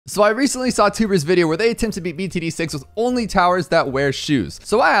So I recently saw Tuber's video where they attempt to beat BTD6 with only towers that wear shoes.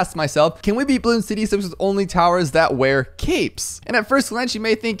 So I asked myself, can we beat Bloons TD6 with only towers that wear capes? And at first glance, you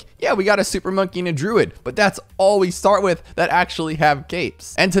may think, yeah, we got a super monkey and a druid, but that's all we start with that actually have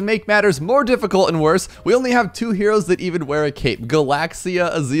capes. And to make matters more difficult and worse, we only have two heroes that even wear a cape,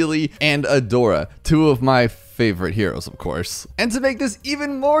 Galaxia, Azili, and Adora, two of my favorite heroes, of course. And to make this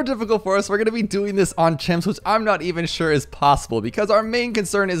even more difficult for us, we're going to be doing this on chimps, which I'm not even sure is possible because our main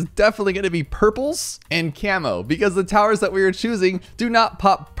concern is definitely going to be purples and camo because the towers that we are choosing do not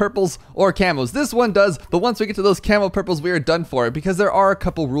pop purples or camos. This one does, but once we get to those camo purples, we are done for it because there are a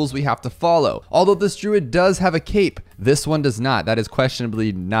couple rules we have to follow. Although this druid does have a cape, this one does not. That is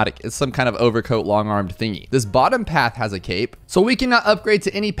questionably not it's some kind of overcoat long-armed thingy. This bottom path has a cape, so we cannot upgrade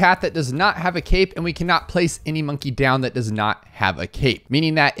to any path that does not have a cape, and we cannot place any monkey down that does not have a cape.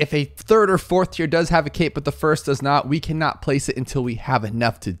 Meaning that if a third or fourth tier does have a cape, but the first does not, we cannot place it until we have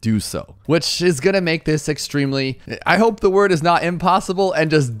enough to do so. Which is gonna make this extremely, I hope the word is not impossible and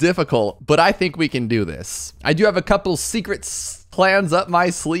just difficult, but I think we can do this. I do have a couple secrets plans up my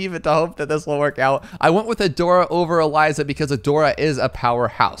sleeve to hope that this will work out. I went with Adora over Eliza because Adora is a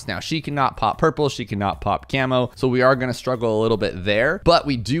powerhouse. Now, she cannot pop purple, she cannot pop camo, so we are going to struggle a little bit there, but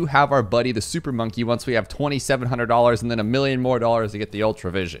we do have our buddy, the Super Monkey, once we have $2,700 and then $1 million more to get the Ultra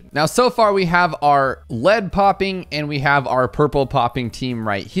Vision. Now, so far we have our lead popping and we have our purple popping team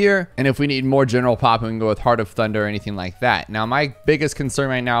right here, and if we need more general popping, we can go with Heart of Thunder or anything like that. Now, my biggest concern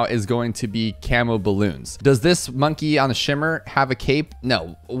right now is going to be camo balloons. Does this monkey on the shimmer have a cape?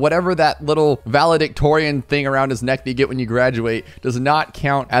 No. Whatever that little valedictorian thing around his neck that you get when you graduate does not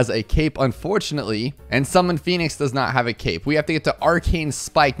count as a cape, unfortunately. And Summon Phoenix does not have a cape. We have to get to Arcane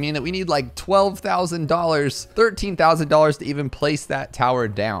Spike, meaning that we need like $12,000, $13,000 to even place that tower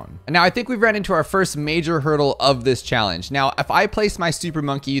down. And now I think we've ran into our first major hurdle of this challenge. Now, if I place my Super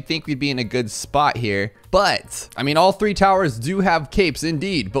Monkey, you'd think we'd be in a good spot here. But, I mean, all three towers do have capes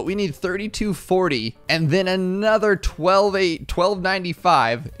indeed, but we need 3240 and then another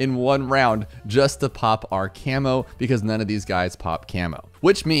 1295 in one round just to pop our camo because none of these guys pop camo.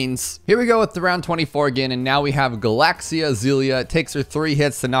 Which means, here we go with the round 24 again, and now we have Galaxia Zelia. It takes her 3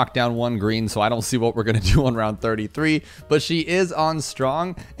 hits to knock down 1 green, so I don't see what we're gonna do on round 33, but she is on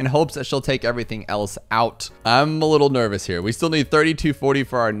strong in hopes that she'll take everything else out. I'm a little nervous here. We still need 3240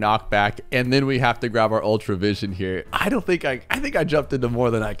 for our knockback, and then we have to grab our Ultra Vision here. I think I jumped into more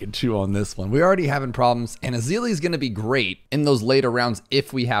than I can chew on this one. We're already having problems, and Azili is gonna be great in those later rounds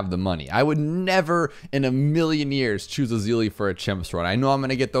if we have the money. I would never in a million years choose Azili for a chimps run. I know I'm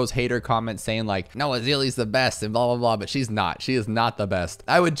gonna get those hater comments saying like, no, Azili's the best and blah, blah, blah, but she's not. She is not the best.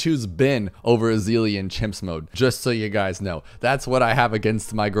 I would choose Ben over Azili in chimps mode, just so you guys know. That's what I have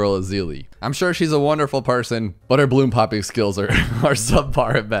against my girl Azili. I'm sure she's a wonderful person, but her bloom popping skills are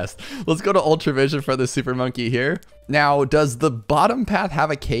subpar at best. Let's go to Ultra Vision for the Super Monkey here. Now, does the bottom path have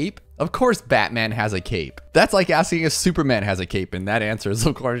a cape? Of course Batman has a cape. That's like asking if Superman has a cape, and that answer is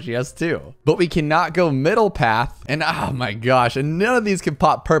of course yes too. But we cannot go middle path, and oh my gosh, and none of these can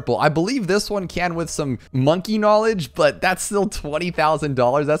pop purple. I believe this one can with some monkey knowledge, but that's still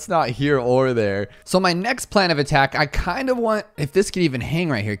 $20,000. That's not here or there. So my next plan of attack, I kind of want, if this could even hang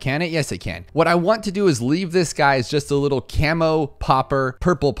right here, can it? Yes, it can. What I want to do is leave this guy as just a little camo popper,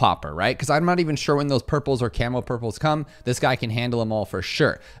 purple popper, right? Because I'm not even sure when those purples or camo purples come. This guy can handle them all for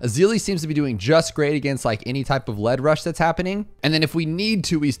sure. Azili seems to be doing just great against like any type of lead rush that's happening. And then if we need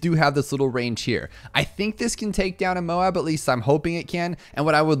to, we do have this little range here. I think this can take down a Moab, at least I'm hoping it can. And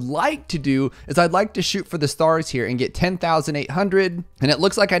what I would like to do is I'd like to shoot for the stars here and get 10,800. And it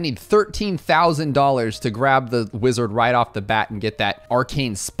looks like I need $13,000 to grab the wizard right off the bat and get that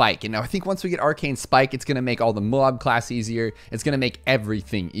Arcane Spike. And now I think once we get Arcane Spike, it's gonna make all the Moab class easier. It's gonna make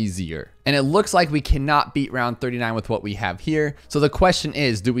everything easier. And it looks like we cannot beat round 39 with what we have here. So the question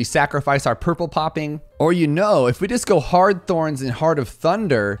is, do we sacrifice our purple popping? Or if we just go Hard Thorns and Heart of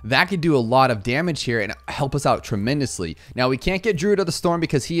Thunder, that could do a lot of damage here and help us out tremendously. Now, we can't get Druid of the Storm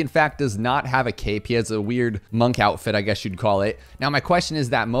because he, in fact, does not have a cape. He has a weird monk outfit, I guess you'd call it. Now, my question is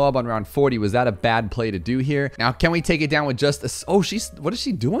that Moab on round 40, was that a bad play to do here? Now, can we take it down with just a... Oh, what is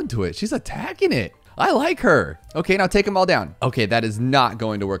she doing to it? She's attacking it. I like her. Okay, now take them all down. Okay, that is not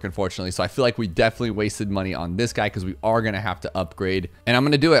going to work, unfortunately. So I feel like we definitely wasted money on this guy because we are going to have to upgrade. And I'm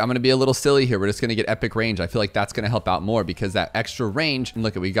going to do it. I'm going to be a little silly here. We're just going to get epic range. I feel like that's going to help out more because that extra range, and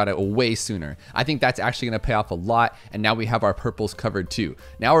look, we got it way sooner. I think that's actually going to pay off a lot. And now we have our purples covered too.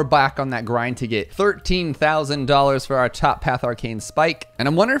 Now we're back on that grind to get $13,000 for our top path Arcane Spike. And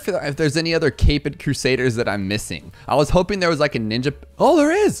I'm wondering if there's any other caped Crusaders that I'm missing. I was hoping there was like a ninja. Oh,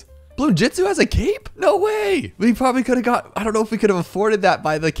 there is. Bloon Jitsu has a cape? No way. We probably could have got, I don't know if we could have afforded that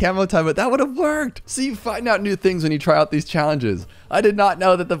by the camo time, but that would have worked. See, you find out new things when you try out these challenges. I did not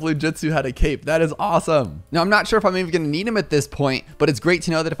know that the Bloon Jitsu had a cape. That is awesome. Now, I'm not sure if I'm even gonna need him at this point, but it's great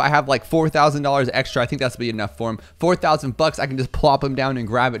to know that if I have like $4,000 extra, I think that's be enough for him. 4,000 bucks, I can just plop him down and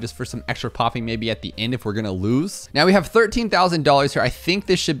grab it just for some extra popping maybe at the end if we're gonna lose. Now we have $13,000 here. I think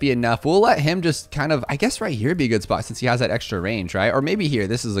this should be enough. We'll let him just kind of, I guess right here be a good spot since he has that extra range, right? Or maybe here,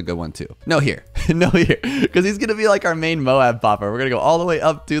 this is a good one too. No, here, no, here, because he's gonna be like our main Moab popper. We're gonna go all the way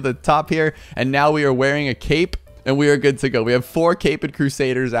up to the top here, and now we are wearing a cape. And we are good to go. We have 4 caped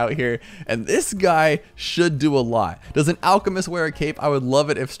crusaders out here, and this guy should do a lot. Does an alchemist wear a cape? I would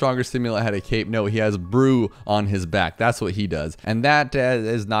love it if Stronger Stimulant had a cape. No, he has brew on his back. That's what he does. And that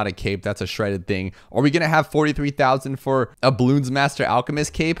is not a cape. That's a shredded thing. Are we going to have 43,000 for a Bloons Master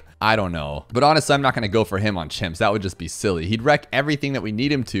Alchemist cape? I don't know. But honestly, I'm not going to go for him on Chimps. That would just be silly. He'd wreck everything that we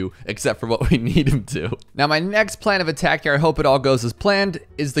need him to, except for what we need him to. Now, my next plan of attack here, I hope it all goes as planned,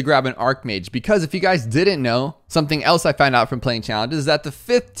 is to grab an Archmage. Because if you guys didn't know, something else I found out from playing challenges is that the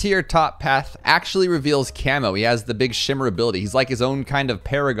 5th tier top path actually reveals camo. He has the big shimmer ability. He's like his own kind of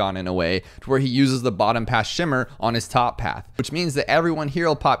paragon in a way, to where he uses the bottom path shimmer on his top path, which means that everyone here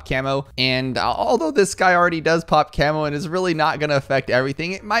will pop camo. And although this guy already does pop camo and is really not going to affect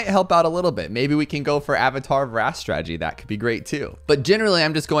everything, it might help out a little bit. Maybe we can go for Avatar of Wrath strategy. That could be great too. But generally,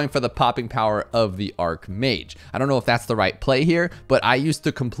 I'm just going for the popping power of the Archmage. I don't know if that's the right play here, but I used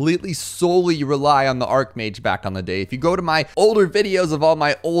to completely solely rely on the Archmage back on the day. If you go to my older videos of all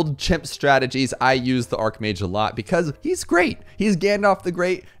my old chimp strategies, I use the Archmage a lot because he's great. He's Gandalf the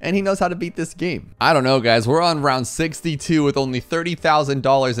Great, and he knows how to beat this game. I don't know, guys. We're on round 62 with only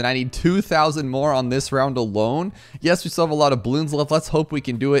 $30,000, and I need 2,000 more on this round alone. Yes, we still have a lot of balloons left. Let's hope we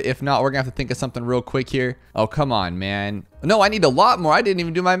can do it. If not, we're gonna have to think of something real quick here. Oh, come on, man. No, I need a lot more. I didn't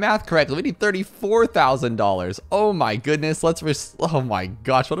even do my math correctly. We need $34,000. Oh my goodness. Oh my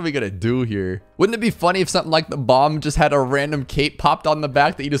gosh. What are we gonna do here? Wouldn't it be funny if something like the bomb just had a random cape popped on the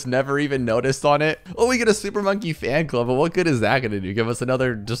back that you just never even noticed on it? Oh, we get a Super Monkey fan club, but what good is that gonna do? Give us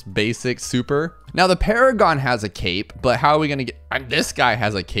another just basic super? Now the Paragon has a cape, but how are we gonna get, this guy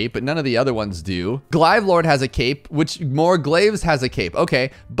has a cape, but none of the other ones do. Glaive Lord has a cape, which more Glaives has a cape.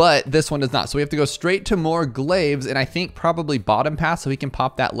 Okay, but this one does not. So we have to go straight to more Glaives, and I think probably bottom pass so we can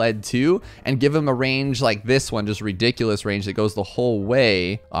pop that lead too, and give him a range like this one, just ridiculous range that goes the whole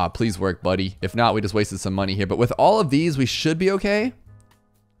way. Please work, buddy. If not, we just wasted some money here. But with all of these, we should be okay.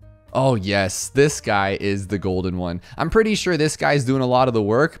 Oh yes, this guy is the golden one. I'm pretty sure this guy's doing a lot of the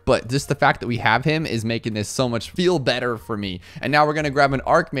work, but just the fact that we have him is making this so much feel better for me. And now we're gonna grab an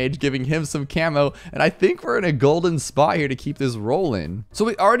Archmage, giving him some camo, and I think we're in a golden spot here to keep this rolling. So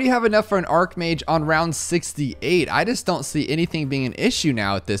we already have enough for an Archmage on round 68. I just don't see anything being an issue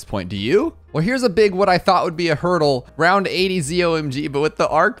now at this point. Do you? Well, here's a big, what I thought would be a hurdle, round 80 ZOMG, but with the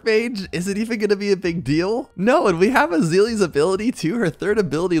Archmage, is it even gonna be a big deal? No, and we have Azili's ability too. Her third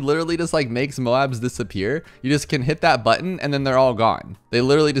ability literally just like makes Moabs disappear. You just can hit that button and then they're all gone. They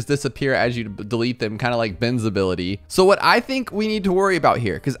literally just disappear as you delete them, kind of like Ben's ability. So what I think we need to worry about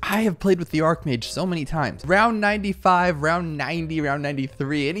here, because I have played with the Archmage so many times, round 95, round 90, round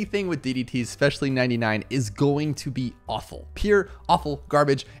 93, anything with DDTs, especially 99, is going to be awful. Pure, awful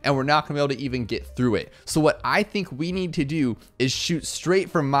garbage, and we're not gonna be able to even get through it. So what I think we need to do is shoot straight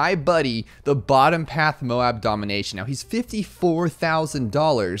for my buddy, the bottom path Moab domination. Now he's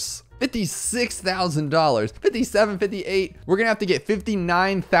 $54,000. $56,000, 57, 58. We're gonna have to get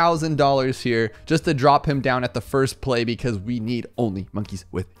 $59,000 here just to drop him down at the first play because we need only monkeys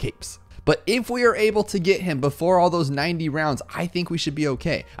with capes. But if we are able to get him before all those 90 rounds, I think we should be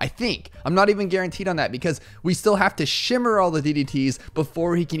okay. I think. I'm not even guaranteed on that because we still have to shimmer all the DDTs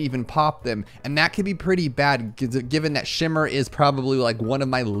before he can even pop them. And that could be pretty bad given that shimmer is probably like one of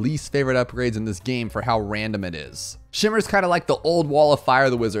my least favorite upgrades in this game for how random it is. Shimmer's kind of like the old wall of fire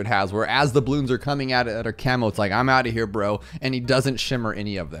the wizard has, where as the balloons are coming at it at our camo, it's like, I'm out of here, bro. And he doesn't shimmer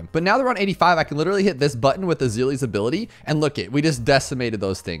any of them. But now they're on 85, I can literally hit this button with Azili's ability, and look it, we just decimated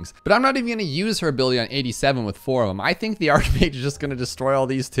those things. But I'm not even gonna use her ability on 87 with 4 of them. I think the Archmage is just gonna destroy all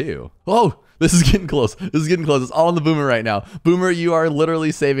these too. Whoa, this is getting close. This is getting close. It's all in the Boomer right now. Boomer, you are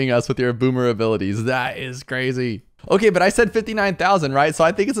literally saving us with your Boomer abilities. That is crazy. Okay, but I said 59,000, right? So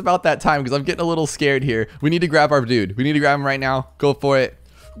I think it's about that time because I'm getting a little scared here. We need to grab our dude. We need to grab him right now. Go for it.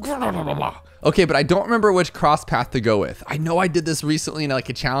 Okay, but I don't remember which cross path to go with. I know I did this recently in like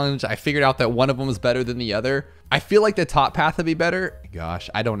a challenge. I figured out that one of them was better than the other. I feel like the top path would be better. Gosh,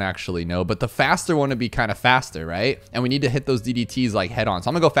 I don't actually know, but the faster one would be kind of faster, right? And we need to hit those DDTs like head on. So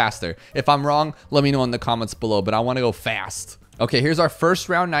I'm gonna go faster. If I'm wrong, let me know in the comments below, but I wanna go fast. Okay, here's our first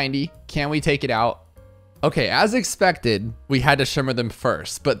round 90. Can we take it out? Okay, as expected, we had to shimmer them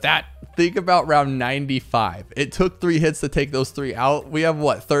first, but think about round 95. It took 3 hits to take those 3 out. We have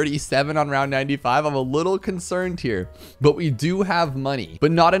what, 37 on round 95? I'm a little concerned here, but we do have money,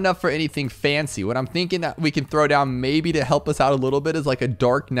 but not enough for anything fancy. What I'm thinking that we can throw down maybe to help us out a little bit is like a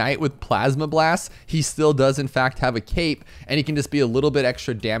Dark Knight with Plasma Blast. He still does in fact have a cape, and he can just be a little bit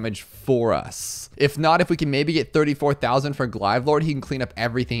extra damage for us. If not, if we can maybe get 34,000 for Glaive Lord, he can clean up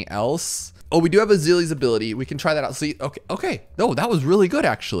everything else. Oh, we do have Azili's ability. We can try that out. See, okay. No, that was really good,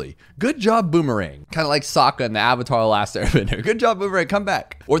 actually. Good job, Boomerang. Kind of like Sokka in the Avatar Last Airbender. Good job, Boomerang. Come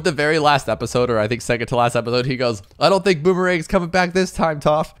back. Or at the very last episode, or I think second to last episode, he goes, I don't think Boomerang's coming back this time,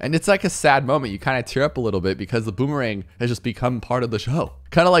 Toph. And it's like a sad moment. You kind of tear up a little bit because the Boomerang has just become part of the show.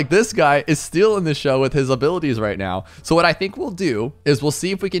 Kind of like this guy is still in the show with his abilities right now. So what I think we'll do is we'll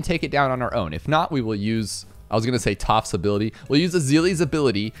see if we can take it down on our own. If not, we will use... I was going to say Toph's ability. We'll use Azili's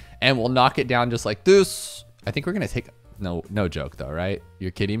ability and we'll knock it down just like this. I think we're going to take... No joke though, right?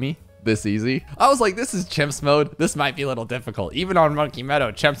 You're kidding me? This easy? I was like, this is Chimps mode. This might be a little difficult. Even on Monkey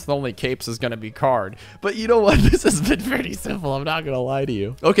Meadow, Chimps the only capes is going to be card. But you know what? This has been pretty simple. I'm not going to lie to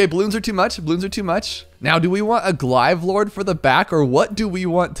you. Okay, balloons are too much. Balloons are too much. Now, do we want a Glaive Lord for the back, or what do we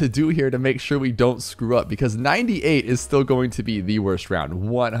want to do here to make sure we don't screw up? Because 98 is still going to be the worst round,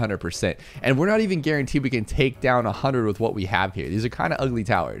 100%. And we're not even guaranteed we can take down 100 with what we have here. These are kind of ugly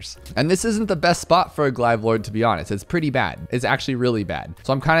towers. And this isn't the best spot for a Glaive Lord, to be honest. It's pretty bad. It's actually really bad.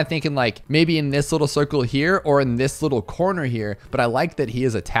 So I'm kind of thinking like maybe in this little circle here or in this little corner here, but I like that he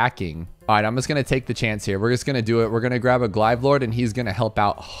is attacking. All right, I'm just going to take the chance here. We're just going to do it. We're going to grab a Glaive Lord and he's going to help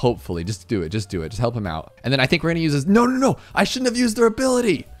out, hopefully. Just do it. Just do it. Just help him out. And then I think we're going to use his... No. I shouldn't have used their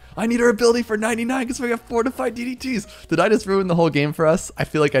ability. I need her ability for 99 because we have fortified DDTs. Did I just ruin the whole game for us? I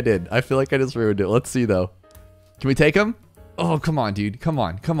feel like I did. I feel like I just ruined it. Let's see, though. Can we take him? Oh, come on, dude. Come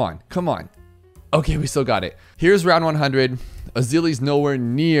on. Okay, we still got it. Here's round 100. Azili's nowhere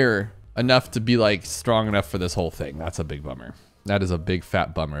near enough to be, like, strong enough for this whole thing. That's a big bummer. That is a big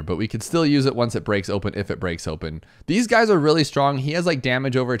fat bummer, but we can still use it once it breaks open, if it breaks open. These guys are really strong. He has like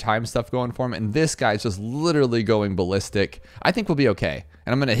damage over time stuff going for him, and this guy's just literally going ballistic. I think we'll be okay.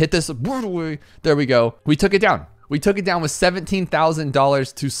 And I'm gonna hit this. There we go. We took it down. We took it down with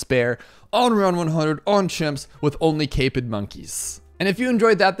 $17,000 to spare on round 100 on Chimps with only caped monkeys. And if you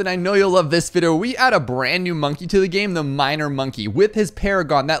enjoyed that, then I know you'll love this video. We add a brand new monkey to the game, the Miner Monkey, with his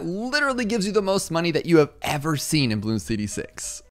Paragon that literally gives you the most money that you have ever seen in Bloons TD6.